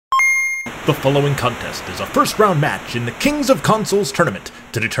The following contest is a first-round match in the Kings of Consoles tournament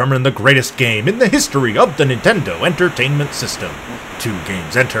to determine the greatest game in the history of the Nintendo Entertainment System. 2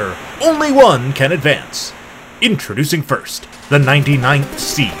 games enter, only one can advance. Introducing first, the 99th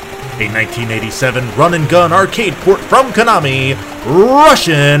seed, a 1987 run-and-gun arcade port from Konami,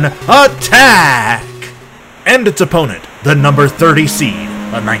 Rush'n Attack! And its opponent, the number 30 seed,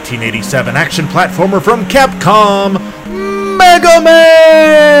 a 1987 action platformer from Capcom, Mega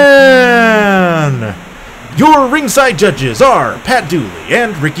Man! Your ringside judges are Pat Dooley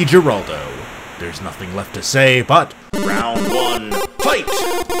and Ricky Giraldo. There's nothing left to say but round 1, fight!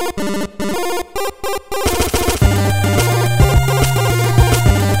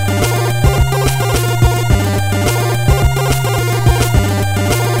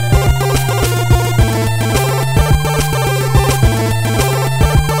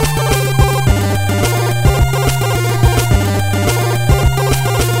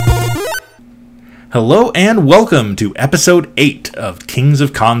 Hello and welcome to episode 8 of Kings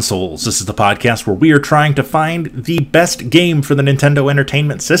of Consoles. This is the podcast where we are trying to find the best game for the Nintendo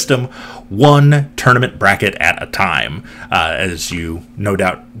Entertainment System, one tournament bracket at a time. As you no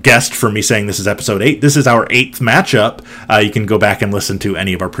doubt guessed from me saying this is episode 8, this is our 8th matchup. You can go back and listen to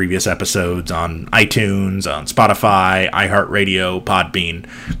any of our previous episodes on iTunes, on Spotify, iHeartRadio, Podbean,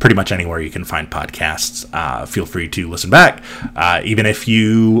 pretty much anywhere you can find podcasts. Feel free to listen back. Even if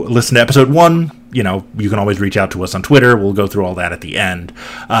you listen to episode 1, you know, you can always reach out to us on Twitter. We'll go through all that at the end.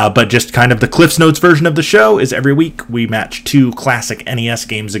 But just kind of the Cliff's Notes version of the show is every week we match 2 classic NES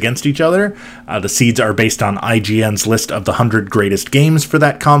games against each other. The seeds are based on IGN's list of the 100 greatest games for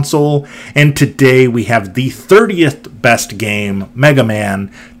that console. And today we have the 30th best game, Mega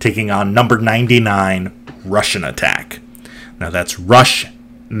Man, taking on number 99, Rush'n Attack. Now that's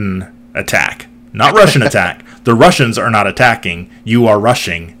Rush'n Attack, not Russian Attack. The Russians are not attacking. You are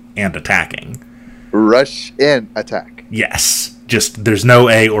rushing and attacking. Rush'n Attack. Yes. Just, there's no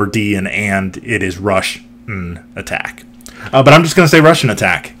A or D in and. It is Rush'n Attack. But I'm just going to say Rush'n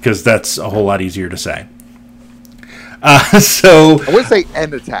Attack, because that's a whole lot easier to say. So I would say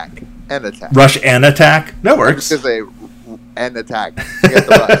N Attack. N Attack. Rush'n Attack? That works. I was going to say N Attack. Get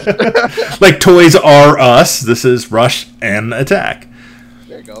the rush. Like Toys R Us, this is Rush'n Attack.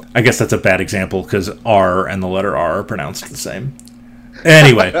 There you go. I guess that's a bad example, because R and the letter R are pronounced the same.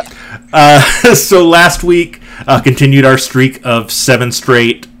 Anyway, so last week continued our streak of 7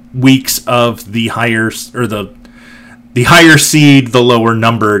 straight weeks of the higher seed, the lower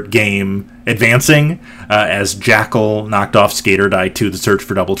numbered game advancing as Jackal knocked off Skater Die 2: The Search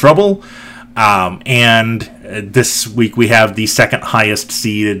for Double Trouble. And this week we have the second highest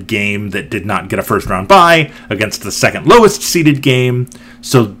seeded game that did not get a first round bye against the second lowest seeded game.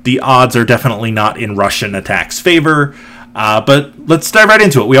 So the odds are definitely not in Rush'n Attack's favor. But let's dive right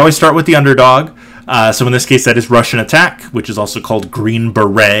into it. We always start with the underdog. So in this case, that is Rush'n Attack, which is also called Green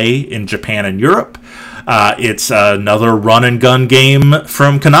Beret in Japan and Europe. It's another run-and-gun game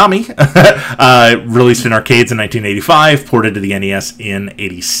from Konami. Released in arcades in 1985, ported to the NES in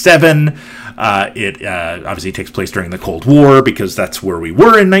 87. It obviously takes place during the Cold War, because that's where we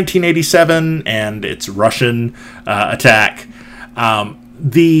were in 1987, and it's Rush'n Attack.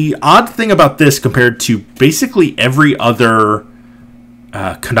 The odd thing about this, compared to basically every other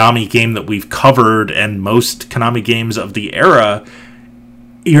Konami game that we've covered and most Konami games of the era,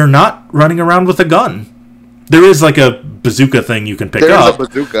 you're not running around with a gun. There is like a bazooka thing you can pick up.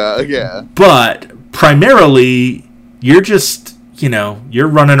 There's a bazooka, yeah. But primarily, you're just, you're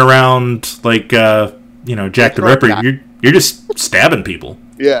running around like, Jack the Ripper. You're just stabbing people.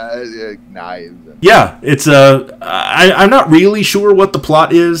 Yeah, knives. Yeah, it's I'm not really sure what the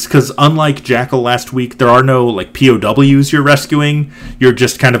plot is, because unlike Jackal last week, there are no like POWs you're rescuing. You're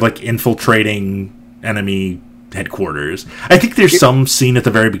just kind of like infiltrating enemy headquarters. I think there's some scene at the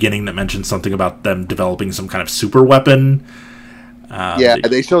very beginning that mentions something about them developing some kind of super weapon.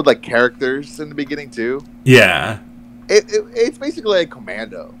 They showed like characters in the beginning too. Yeah, it's basically like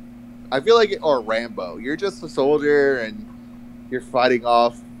Commando. I feel like, or Rambo. You're just a soldier and you're fighting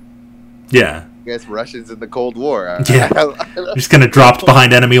off. Yeah. I guess Russians in the Cold War. Yeah. You're just kind of dropped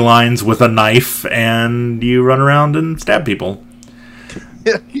behind enemy lines with a knife, and you run around and stab people.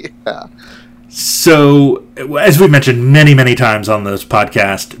 Yeah. So, as we mentioned many, many times on this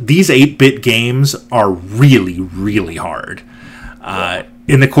podcast, these 8-bit games are really, really hard.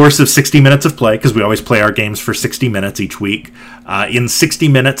 In the course of 60 minutes of play, because we always play our games for 60 minutes each week, in 60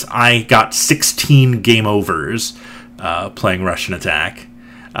 minutes I got 16 game overs playing Rush'n Attack.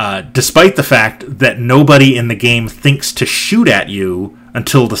 Despite the fact that nobody in the game thinks to shoot at you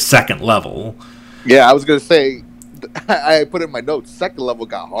until the second level. Yeah, I was going to say, I put in my notes. Second level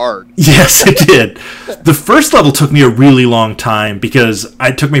got hard. Yes, it did. The first level took me a really long time because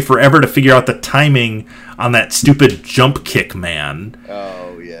it took me forever to figure out the timing on that stupid jump kick man.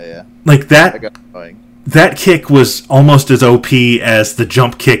 Oh yeah. Like That got annoying. that kick was almost as OP as the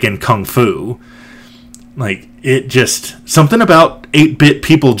jump kick in Kung Fu. Like, it just... Something about 8-bit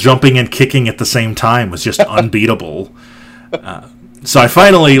people jumping and kicking at the same time was just unbeatable. So I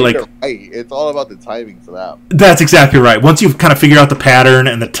finally, like... You're right. It's all about the timing for that. That's exactly right. Once you've kind of figured out the pattern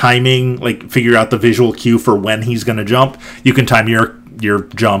and the timing, like, figure out the visual cue for when he's going to jump, you can time your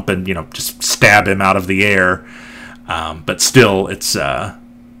jump and, just stab him out of the air. But still, it's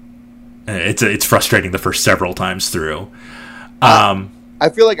frustrating the first several times through. I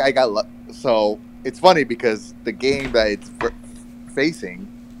feel like I got... So... It's funny because the game that it's facing,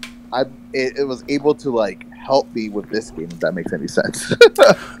 it was able to like help me with this game. If that makes any sense.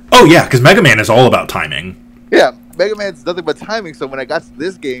 Oh yeah, because Mega Man is all about timing. Yeah, Mega Man's nothing but timing. So when I got to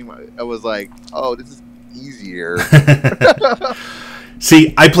this game, I was like, "Oh, this is easier."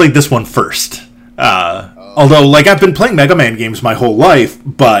 See, I played this one first. Although, like, I've been playing Mega Man games my whole life,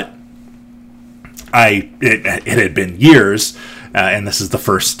 but it had been years. And this is the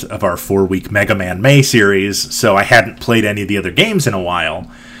first of our 4-week Mega Man May series, so I hadn't played any of the other games in a while.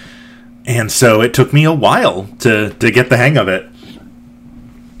 And so it took me a while to get the hang of it.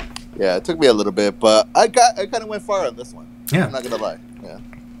 Yeah, it took me a little bit, but I kind of went far on this one. Yeah. I'm not going to lie. Yeah.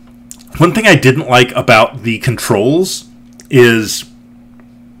 One thing I didn't like about the controls is,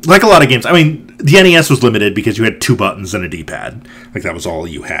 like a lot of games, I mean, the NES was limited because you had 2 buttons and a D-pad. Like, that was all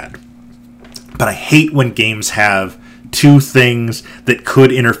you had. But I hate when games have 2 things that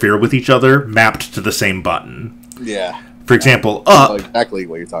could interfere with each other mapped to the same button. Yeah. For example, up... exactly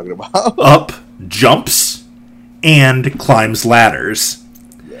what you're talking about. Up jumps and climbs ladders.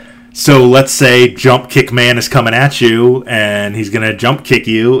 Yeah. So let's say Jump Kick Man is coming at you, and he's going to jump kick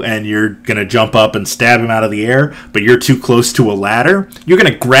you, and you're going to jump up and stab him out of the air, but you're too close to a ladder. You're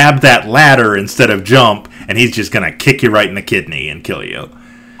going to grab that ladder instead of jump, and he's just going to kick you right in the kidney and kill you.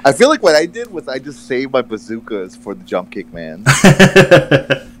 I feel like what I did was I just saved my bazookas for the jump kick man.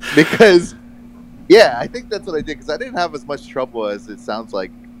 Because, yeah, I think that's what I did. Because I didn't have as much trouble as it sounds like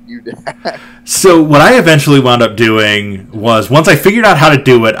you did. So what I eventually wound up doing was, once I figured out how to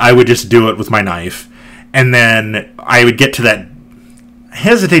do it, I would just do it with my knife. And then I would get to that, I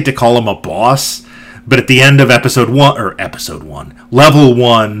hesitate to call him a boss, but at the end of level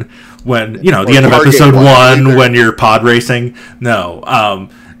 1, when, the end of episode 1, when you're pod racing. No,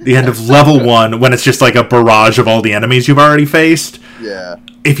 the end of level 1, when it's just like a barrage of all the enemies you've already faced. Yeah.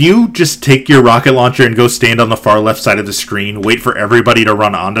 If you just take your rocket launcher and go stand on the far left side of the screen, wait for everybody to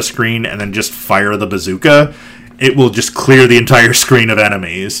run onto screen, and then just fire the bazooka, it will just clear the entire screen of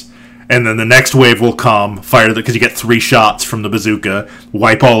enemies. And then the next wave will come, because you get 3 shots from the bazooka,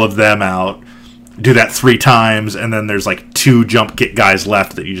 wipe all of them out, do that 3 times, and then there's like 2 jump kick guys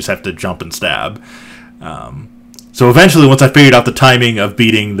left that you just have to jump and stab. So eventually, once I figured out the timing of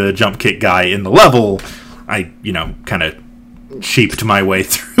beating the jump kick guy in the level, I, kind of sheeped my way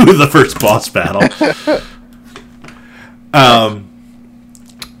through the first boss battle.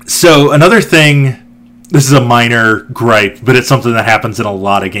 So another thing, this is a minor gripe, but it's something that happens in a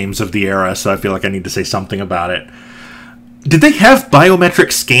lot of games of the era, so I feel like I need to say something about it. Did they have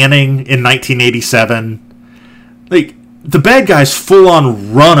biometric scanning in 1987? Like, the bad guys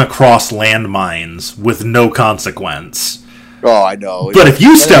full-on run across landmines with no consequence. Oh, I know. But if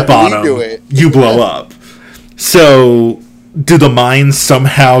you step on them, you blow up. So, do the mines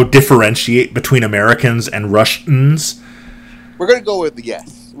somehow differentiate between Americans and Russians? We're going to go with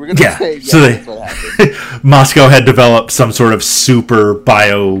yes. We're going to say yes, so that's what happened. Moscow had developed some sort of super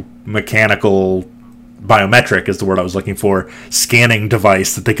biometric is the word I was looking for, scanning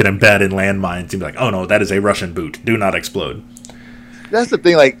device that they could embed in landmines and be like, oh no, that is a Russian boot. Do not explode. That's the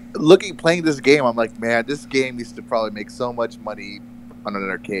thing, like, playing this game, I'm like, man, this game used to probably make so much money on an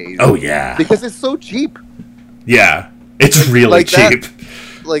arcade. Oh, yeah. Because it's so cheap. Yeah, it's really cheap.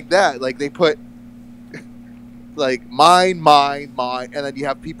 Like, they put, like, mine, and then you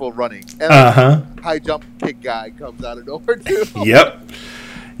have people running. And high jump kick guy comes out of nowhere, too. Yep.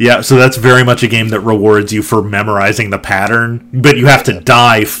 Yeah, so that's very much a game that rewards you for memorizing the pattern, but you have to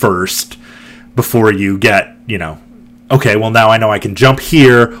die first before you get, okay, well now I know I can jump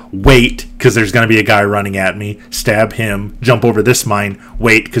here, wait, because there's going to be a guy running at me, stab him, jump over this mine,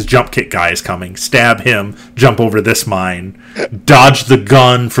 wait, because jump kick guy is coming, stab him, jump over this mine, dodge the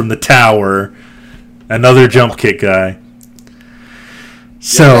gun from the tower, another jump kick guy.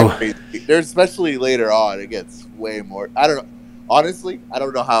 So, there's especially later on, it gets way more, I don't know. Honestly, I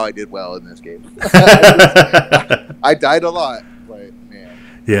don't know how I did well in this game. I died a lot, but man.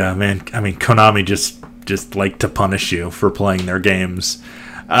 Yeah, man. I mean, Konami just like to punish you for playing their games.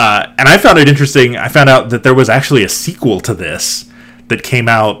 And I found it interesting. I found out that there was actually a sequel to this that came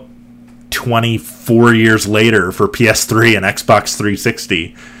out 24 years later for PS3 and Xbox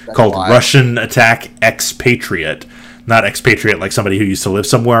 360 called Russian Attack X-Patriot. Not Expatriate like somebody who used to live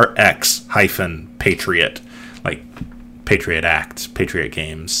somewhere, X-Patriot. Like Patriot Act, Patriot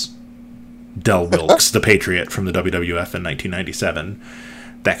Games. Del Wilkes, the Patriot from the WWF in 1997.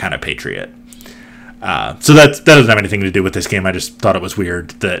 That kind of Patriot. So that doesn't have anything to do with this game. I just thought it was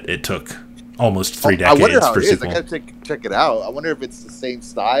weird that it took almost 3 decades I wonder how for it a is. sequel. I gotta check it out. I wonder if it's the same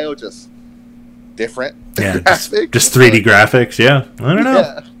style, just different Yeah, graphics. just 3D graphics. Yeah, I don't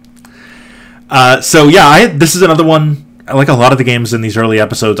know. Yeah. This is another one. Like a lot of the games in these early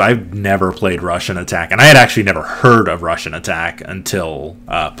episodes, I've never played Russian Attack, and I had actually never heard of Russian Attack until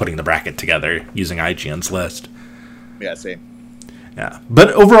putting the bracket together using IGN's list. Yeah, same. Yeah,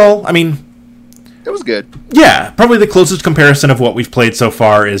 but overall, I mean, it was good. Yeah, probably the closest comparison of what we've played so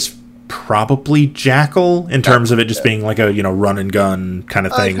far is probably Jackal in terms of it just being like a run and gun kind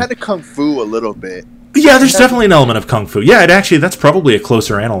of thing. Kind of Kung Fu a little bit. Yeah, there's definitely an element of Kung Fu. Yeah, that's probably a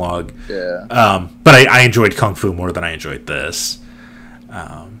closer analog. Yeah. But I enjoyed Kung Fu more than I enjoyed this.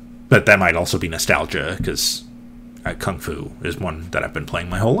 But that might also be nostalgia, because Kung Fu is one that I've been playing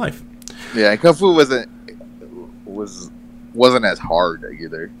my whole life. Yeah, Kung Fu wasn't as hard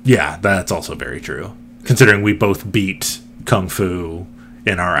either. Yeah, that's also very true. Considering we both beat Kung Fu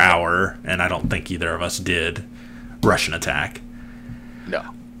in our hour, and I don't think either of us did Russian Attack. No.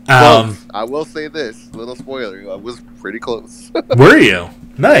 Well, I will say this, little spoiler, I was pretty close. Were you?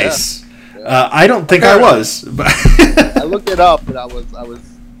 Nice. Yeah. I don't think I was. But I looked it up, and I was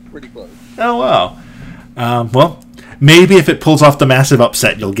pretty close. Oh, wow. Well, maybe if it pulls off the massive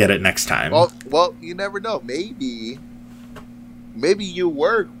upset, you'll get it next time. Well, you never know. Maybe you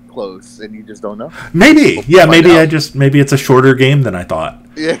were close, and you just don't know. Maybe. Yeah, maybe it's a shorter game than I thought.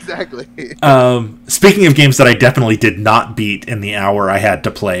 Yeah, exactly. Speaking of games that I definitely did not beat in the hour I had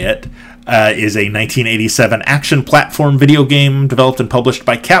to play it, is a 1987 action platform video game developed and published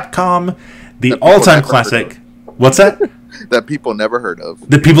by Capcom. The all-time classic. What's that? That people never heard of.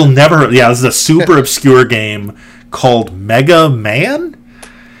 That people never heard of. Yeah, this is a super obscure game called Mega Man.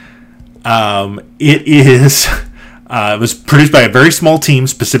 It is... it was produced by a very small team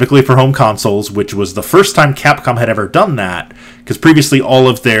specifically for home consoles, which was the first time Capcom had ever done that, because previously all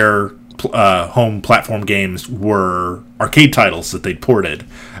of their home platform games were arcade titles that they'd ported,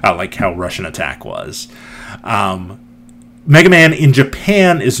 like how Russian Attack was. Mega Man in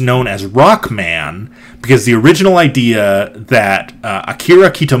Japan is known as Rockman because the original idea that Akira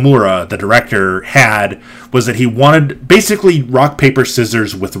Kitamura, the director, had was that he wanted basically rock, paper,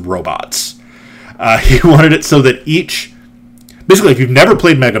 scissors with robots. He wanted it so that basically if you've never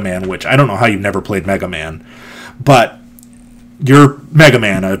played Mega Man, which I don't know how you've never played Mega Man, but you're Mega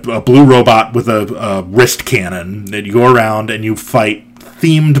Man, a blue robot with a wrist cannon that you go around and you fight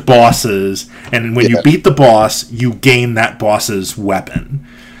themed bosses, and when you beat the boss, you gain that boss's weapon.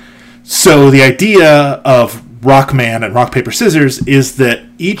 So the idea of Rockman and Rock, Paper, Scissors is that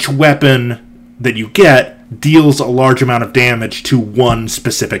each weapon that you get deals a large amount of damage to one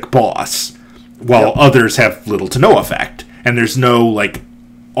specific boss, while others have little to no effect. And there's no,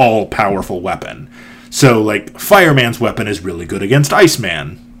 all-powerful weapon. So, Fireman's weapon is really good against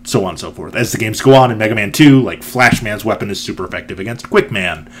Iceman, so on and so forth. As the games go on in Mega Man 2, Flashman's weapon is super effective against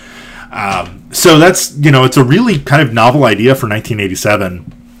Quickman. So that's, it's a really kind of novel idea for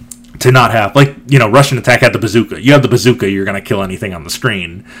 1987 to not have, Russian Attack had the bazooka. You have the bazooka, you're going to kill anything on the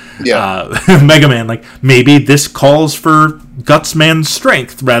screen. Yeah. Mega Man, maybe this calls for Gutsman's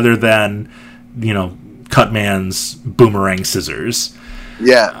strength rather than... Cutman's boomerang scissors.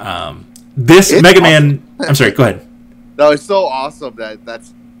 Yeah. This Mega Man... I'm sorry, go ahead. No, it's so awesome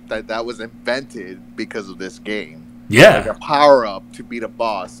that was invented because of this game. Yeah. A power-up to beat a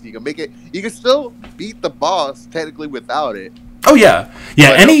boss. You can still beat the boss technically without it. Oh, yeah.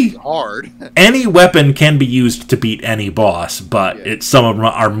 Yeah, hard. Any weapon can be used to beat any boss, but some of them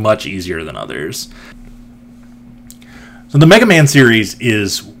are much easier than others. So the Mega Man series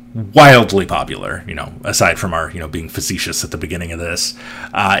is wildly popular, aside from our, being facetious at the beginning of this.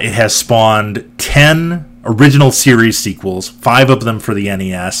 It has spawned 10 original series sequels, 5 of them for the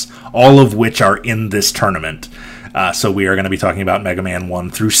NES, all of which are in this tournament. So we are going to be talking about Mega Man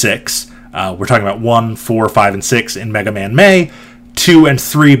 1 through 6. We're talking about 1, 4, 5, and 6 in Mega Man May. 2 and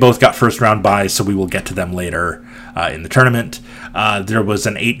 3 both got first round buys, so we will get to them later in the tournament. There was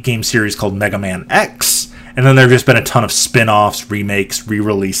an 8-game series called Mega Man X, And then there have just been a ton of spin-offs, remakes,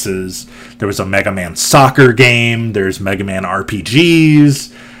 re-releases. There was a Mega Man soccer game. There's Mega Man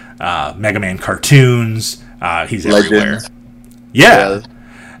RPGs, Mega Man cartoons. He's everywhere. Yeah.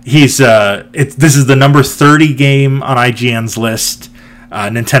 He's this is the number 30 game on IGN's list.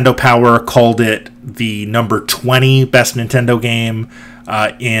 Nintendo Power called it the number 20 best Nintendo game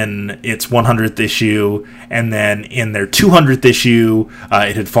in its 100th issue, and then in their 200th issue,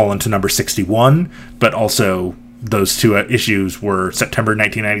 it had fallen to number 61, but also those two issues were September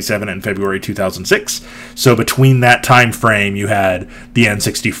 1997 and February 2006. So between that time frame, you had the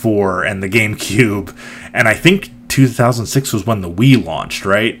N64 and the GameCube, and I think 2006 was when the Wii launched,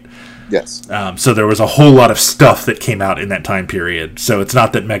 right? Yes. So there was a whole lot of stuff that came out in that time period. So it's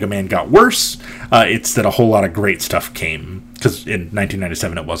not that Mega Man got worse, it's that a whole lot of great stuff came. Because in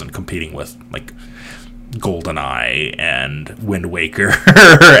 1997 it wasn't competing with, like, GoldenEye and Wind Waker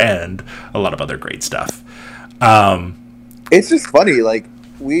and a lot of other great stuff. It's just funny, like,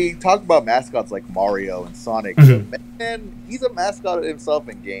 we talk about mascots like Mario and Sonic, and he's a mascot himself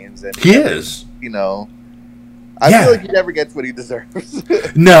in games. And he is. You know, I feel like he never gets what he deserves.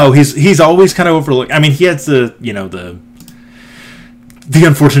 No, he's always kind of overlooked. I mean, he has the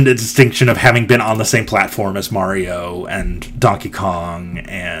unfortunate distinction of having been on the same platform as Mario and Donkey Kong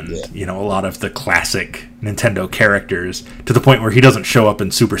and, a lot of the classic Nintendo characters, to the point where he doesn't show up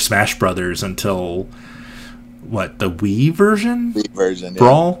in Super Smash Brothers until, the Wii version? Wii version,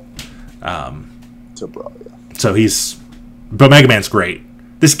 Brawl? To Brawl, yeah. So but Mega Man's great.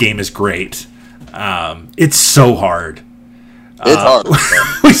 This game is great. It's so hard. It's hard.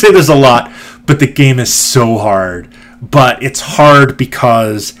 We say this a lot, but the game is so hard. But it's hard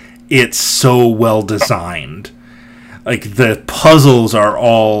because it's so well designed. Like, the puzzles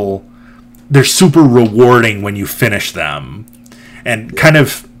they're super rewarding when you finish them. And kind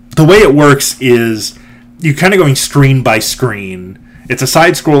of, the way it works is, you're kind of going screen by screen. It's a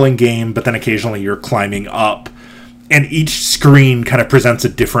side-scrolling game, but then occasionally you're climbing up. And each screen kind of presents a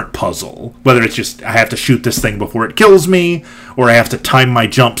different puzzle. Whether it's just, I have to shoot this thing before it kills me, or I have to time my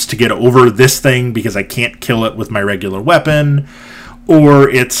jumps to get over this thing because I can't kill it with my regular weapon, or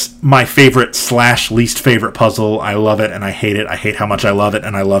it's my favorite / least favorite puzzle. I love it and I hate it. I hate how much I love it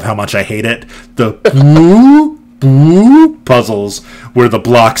and I love how much I hate it. The boo puzzles where the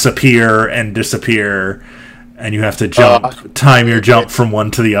blocks appear and disappear, and you have to time your jump from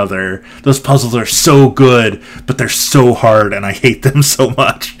one to the other. Those puzzles are so good, but they're so hard, and I hate them so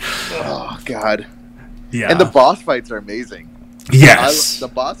much. Oh, God. Yeah. And the boss fights are amazing. Yes. The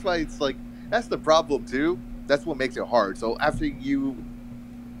boss fights, like, that's the problem, too. That's what makes it hard. So after it's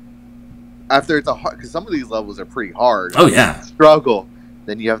a hard, because some of these levels are pretty hard. Oh, yeah. Struggle.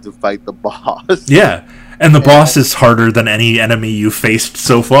 Then you have to fight the boss. Yeah. And the boss is harder than any enemy you've faced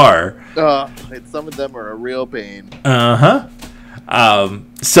so far. And some of them are a real pain. So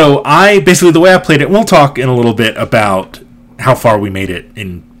the way I played it, we'll talk in a little bit about how far we made it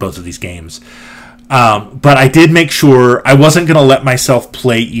in both of these games. But I did make sure I wasn't going to let myself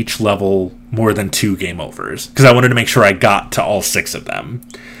play each level more than 2 game overs, because I wanted to make sure I got to all 6 of them.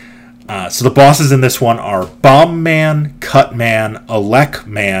 So the bosses in this one are Bomb Man, Cut Man, Elec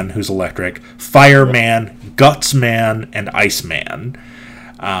Man, who's electric, Fire Man, Guts Man, and Ice Man.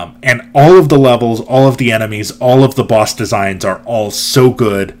 And all of the levels, all of the enemies, all of the boss designs are all so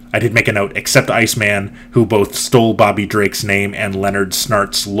good. I did make a note, except Iceman, who both stole Bobby Drake's name and Leonard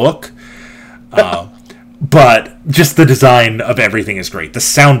Snart's look. But just the design of everything is great. The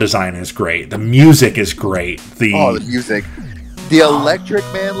sound design is great. The music is great. The music. The Electric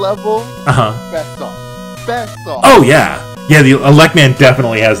Man level? Best song. Oh, yeah. Yeah, the Elec Man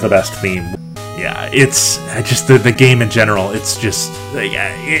definitely has the best theme. Yeah, it's just the game in general. It's just,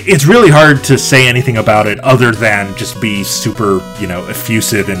 it's really hard to say anything about it other than just be super,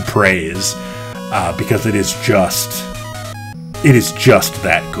 effusive in praise, because it is just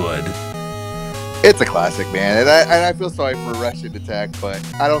that good. It's a classic, man, and I feel sorry for Russian Attack, but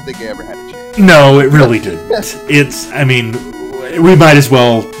I don't think it ever had a chance. No, it really didn't. We might as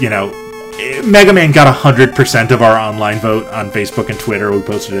well, Mega Man got 100% of our online vote on Facebook and Twitter. We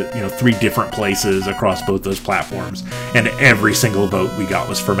posted it, 3 different places across both those platforms, and every single vote we got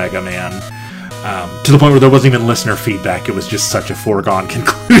was for Mega Man. To the point where there wasn't even listener feedback. It was just such a foregone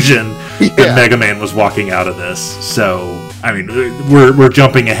conclusion that Mega Man was walking out of this. So, we're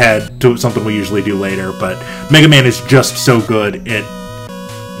jumping ahead to something we usually do later, but Mega Man is just so good. It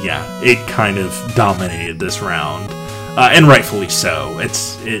kind of dominated this round. And rightfully so.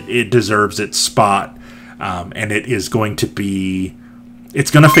 It deserves its spot, and it is going to be... It's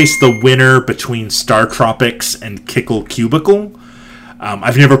going to face the winner between Star Tropics and Kickle Cubicle.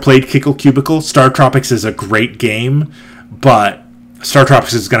 I've never played Kickle Cubicle. Star Tropics is a great game, but Star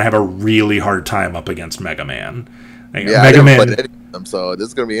Tropics is going to have a really hard time up against Mega Man. Yeah, Mega Man, played any of them, so this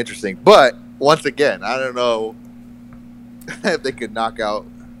is going to be interesting. But once again, I don't know if they could knock out.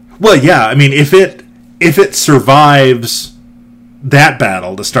 Well, yeah, I mean, if it survives that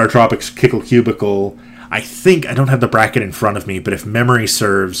battle, the Star Tropics Kickle Cubicle, I think, I don't have the bracket in front of me, but if memory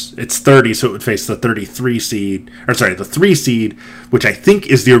serves, it's 30, so it would face the 33 seed, or sorry, the 3 seed, which I think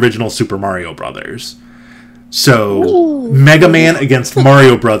is the original Super Mario Brothers. So, ooh. Mega Man against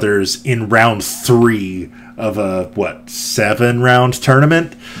Mario Brothers in round 3 of a, 7-round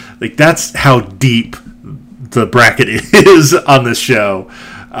tournament? Like, that's how deep the bracket is on this show.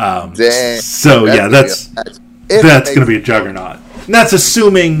 So, yeah, that's going to be a juggernaut. And that's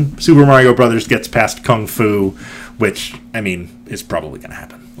assuming Super Mario Brothers gets past Kung Fu, which, I mean, is probably going to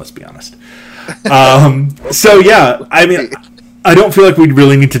happen. Let's be honest. So, yeah, I mean, I don't feel like we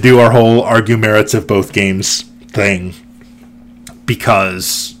really need to do our whole argue merits of both games thing,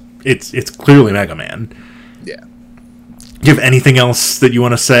 because it's clearly Mega Man. Yeah. Do you have anything else that you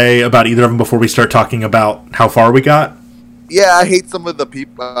want to say about either of them before we start talking about how far we got? Yeah, I hate some of the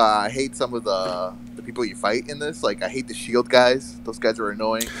people. I hate some of the people you fight in this. Like, I hate the shield guys. Those guys are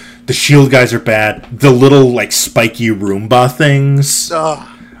annoying. The shield guys are bad. The little, like, spiky Roomba things. Ugh.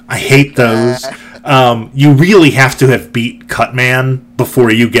 I hate those. You really have to have beat Cutman before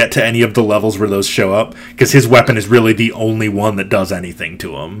you get to any of the levels where those show up, because his weapon is really the only one that does anything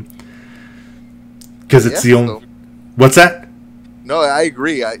to him. Because it's the only... What's that? No, I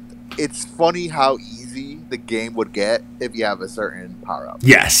agree. It's funny how easy the game would get if you have a certain power-up.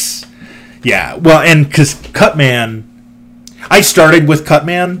 Yes. Yeah. Well, and because Cutman... I started with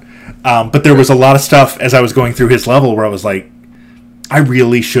Cutman, but there was a lot of stuff as I was going through his level where I was like, I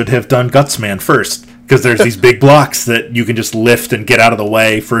really should have done Gutsman first, because there's these big blocks that you can just lift and get out of the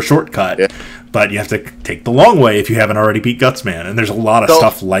way for a shortcut. Yeah. But you have to take the long way if you haven't already beat Gutsman, and there's a lot of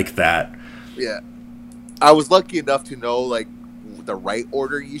stuff like that. Yeah. I was lucky enough to know, like, the right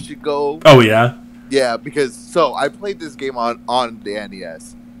order you should go. Oh, yeah? Yeah, because, I played this game on the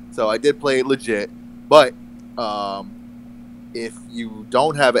NES. So I did play it legit, but if you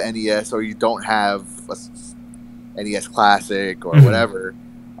don't have an NES or you don't have a NES Classic or whatever,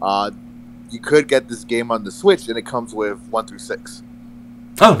 you could get this game on the Switch, and it comes with 1 through 6.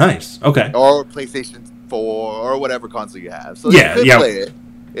 Oh, nice. Okay. Or PlayStation 4 or whatever console you have. So you could play it.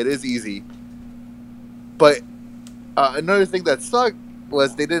 It is easy. But another thing that sucked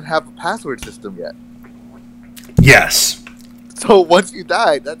was they didn't have a password system yet. Yes. So once you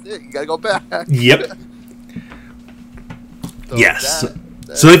died, that's it. You gotta go back. Yep. Yes.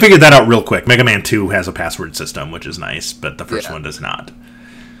 So they figured that out real quick. Mega Man 2 has a password system, which is nice, but the first one does not.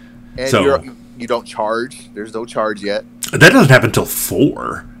 And you don't charge. There's no charge yet. That doesn't happen until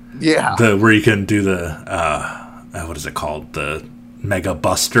 4. Yeah. Where you can do the, what is it called? The Mega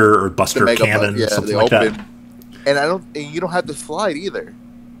Buster or Buster Cannon, something like that. And you don't have to slide either.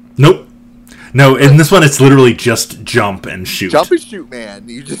 Nope. No, in this one, it's literally just jump and shoot. Jump and shoot, man.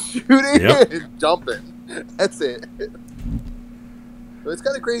 You just shoot it and jumping. That's it. But it's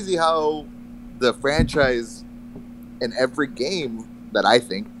kind of crazy how the franchise in every game that I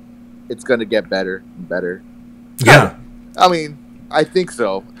think it's going to get better and better. Yeah. I mean, I think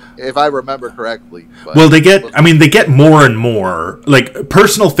so, if I remember correctly. But well, they get more and more. Like,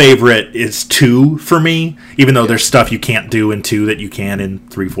 personal favorite is 2 for me, even though there's stuff you can't do in 2 that you can in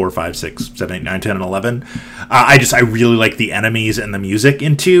 3, 4, 5, 6, 7, 8, 9, 10, and 11. I really like the enemies and the music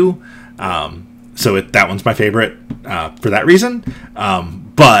in 2. So that one's my favorite for that reason.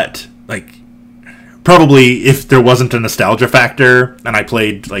 But, like, probably if there wasn't a nostalgia factor and I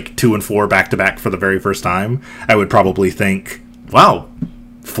played, like, 2 and 4 back-to-back for the very first time, I would probably think, wow,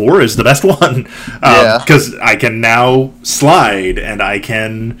 4 is the best one. Because I can now slide and I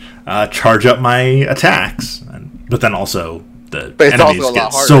can charge up my attacks. But then also the enemies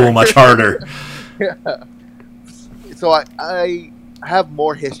get so much harder. Yeah. So I have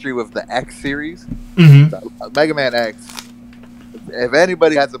more history with the X series. Mm-hmm. Mega Man X. If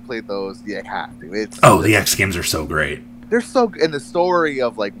anybody hasn't played those, you have to. The X games are so great. They're so good. And the story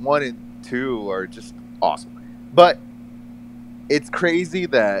of, like, 1 and 2 are just awesome. But it's crazy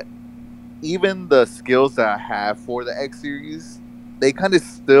that even the skills that I have for the X series, they kind of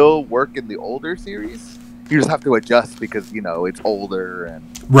still work in the older series. You just have to adjust because, it's older and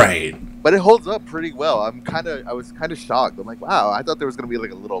right. But it holds up pretty well. I was kind of shocked. I'm like, wow, I thought there was going to be,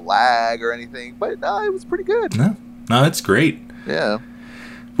 like, a little lag or anything, but no, it was pretty good. No, it's great. Yeah.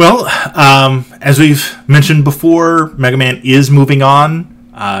 Well, as we've mentioned before, Mega Man is moving on.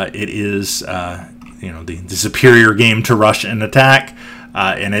 It is, the superior game to Rush and Attack.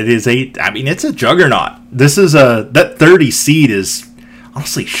 And it's a juggernaut. That 30 seed is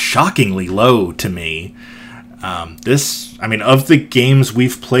honestly shockingly low to me. Of the games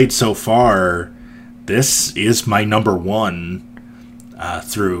we've played so far, this is my number one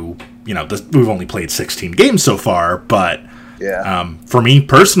through, we've only played 16 games so far, but for me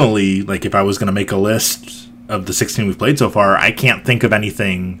personally, like if I was going to make a list of the 16 we've played so far, I can't think of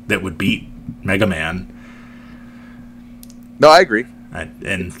anything that would beat Mega Man. No, I agree.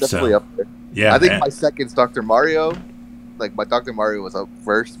 It's definitely up there. Yeah, I think my second's Dr. Mario. Like my Dr. Mario was up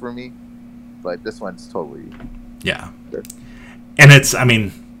first for me, but this one's totally good. And it's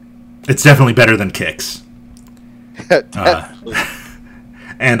definitely better than Kicks,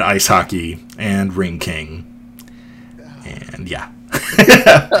 and Ice Hockey and Ring King, and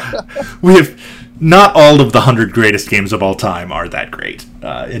we have not all of the 100 greatest games of all time are that great,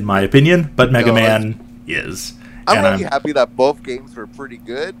 in my opinion, but Mega Man is. I'm really happy that both games were pretty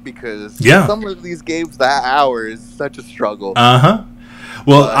good because some of these games that hour is such a struggle.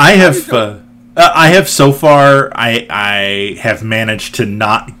 Well, I have so far. I have managed to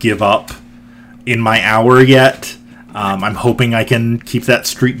not give up in my hour yet. I'm hoping I can keep that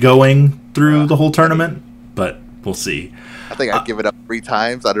streak going through the whole tournament, but we'll see. I think I'd give it up 3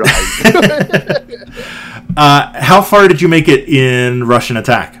 times. I don't know how you do it. How far did you make it in Russian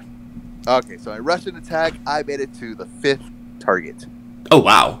Attack? Okay, so in Russian Attack, I made it to the 5th target. Oh,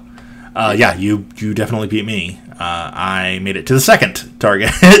 wow. You definitely beat me. I made it to the 2nd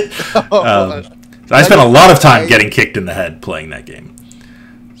target. So I spent a lot of time getting kicked in the head playing that game.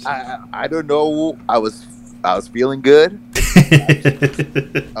 So. I don't know. I was feeling good.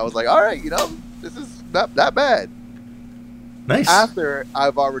 I was like, all right, this is not that bad. Nice. After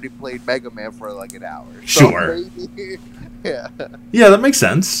I've already played Mega Man for like an hour. Sure. So maybe, yeah, that makes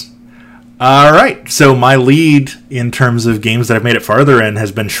sense. All right, so my lead in terms of games that I've made it farther in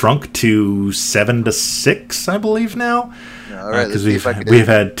has been shrunk to 7-6, I believe now. All right, because we've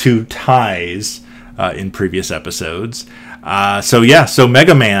had 2 ties in previous episodes. So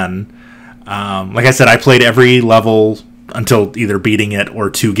Mega Man. Like I said, I played every level until either beating it or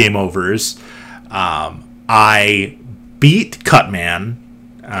 2 game overs. I beat Cutman.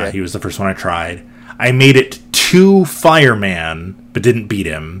 He was the first one I tried. I made it to Fireman, but didn't beat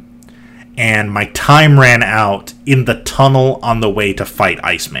him. And my time ran out in the tunnel on the way to fight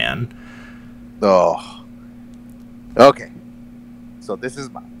Iceman. Oh. Okay. So this is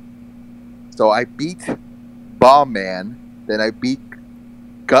mine. So I beat Bomb Man, then I beat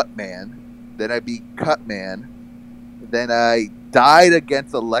Gutman, then I beat Cutman, then I died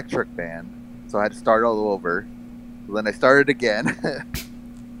against Electric Man, so I had to start all over. So then I started again,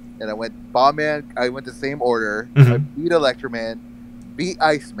 and I went Bomb Man, I went the same order. I beat Electric Man, beat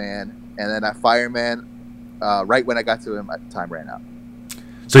Iceman, and then at Fireman, right when I got to him, time ran out.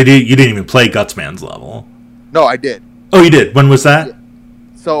 So you didn't even play Gutsman's level? No, I did. Oh, you did? When was that?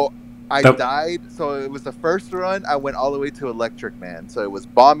 So I died. So it was the first run. I went all the way to Electric Man. So it was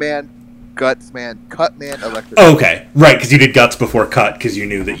Bomb Man, Guts Man, Cut Man, Electric Man. Okay, right, because you did Guts before Cut because you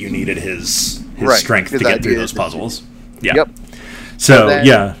knew that you needed his strength to get through those puzzles. Yeah. Yep. So,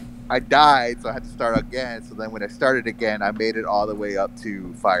 I died, so I had to start again. So then when I started again, I made it all the way up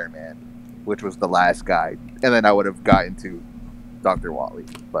to Fireman, which was the last guy. And then I would have gotten to Dr. Wally.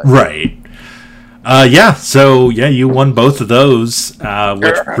 But. Right. You won both of those,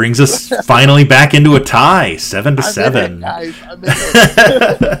 which brings us finally back into a tie, 7-7. I'm in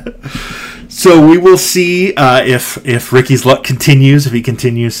it. So we will see if Ricky's luck continues, if he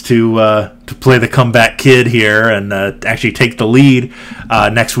continues to play the comeback kid here and actually take the lead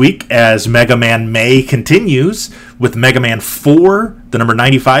next week as Mega Man May continues with Mega Man 4, the number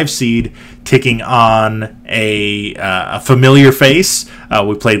 95 seed, taking on a familiar face.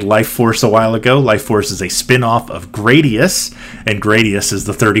 We played Life Force a while ago. Life Force is a spin-off of Gradius, and Gradius is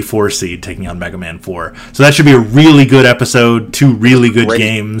the 34 seed taking on Mega Man 4. So that should be a really good episode, 2 really good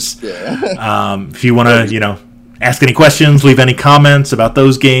games. Yeah. If you want to, ask any questions, leave any comments about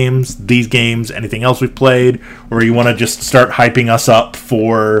those games, these games, anything else we've played, or you want to just start hyping us up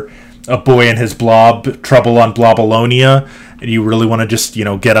for A Boy and His Blob, Trouble on Blobolonia, and you really want to just,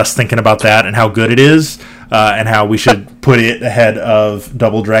 get us thinking about that and how good it is, and how we should put it ahead of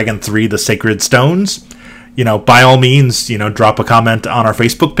Double Dragon 3, The Sacred Stones, by all means, drop a comment on our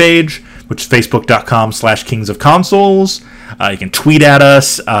Facebook page, which is facebook.com/Kings of Consoles. You can tweet at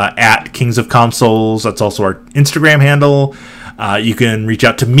us at Kings of Consoles. That's also our Instagram handle. You can reach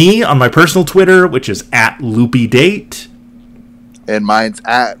out to me on my personal Twitter, which is at LoopyDate. And mine's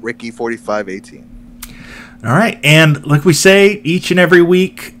at Ricky4518. All right. And like we say each and every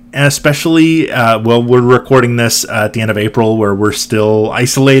week, especially, we're recording this at the end of April where we're still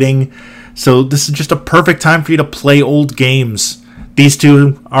isolating. So this is just a perfect time for you to play old games. These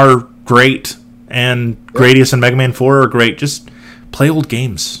two are great, and Gradius and Mega Man 4 are great. Just play old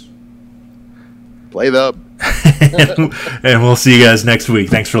games. Play them. And we'll see you guys next week.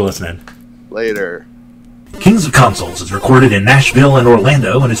 Thanks for listening. Later. Kings of Consoles is recorded in Nashville and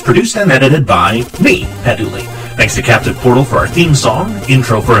Orlando and is produced and edited by me, Pat Dooley. Thanks to Captive Portal for our theme song,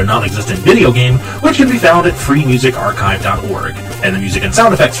 intro for a non-existent video game, which can be found at freemusicarchive.org. And the music and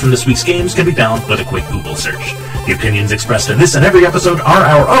sound effects from this week's games can be found with a quick Google search. The opinions expressed in this and every episode are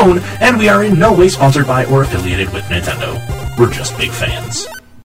our own, and we are in no way sponsored by or affiliated with Nintendo. We're just big fans.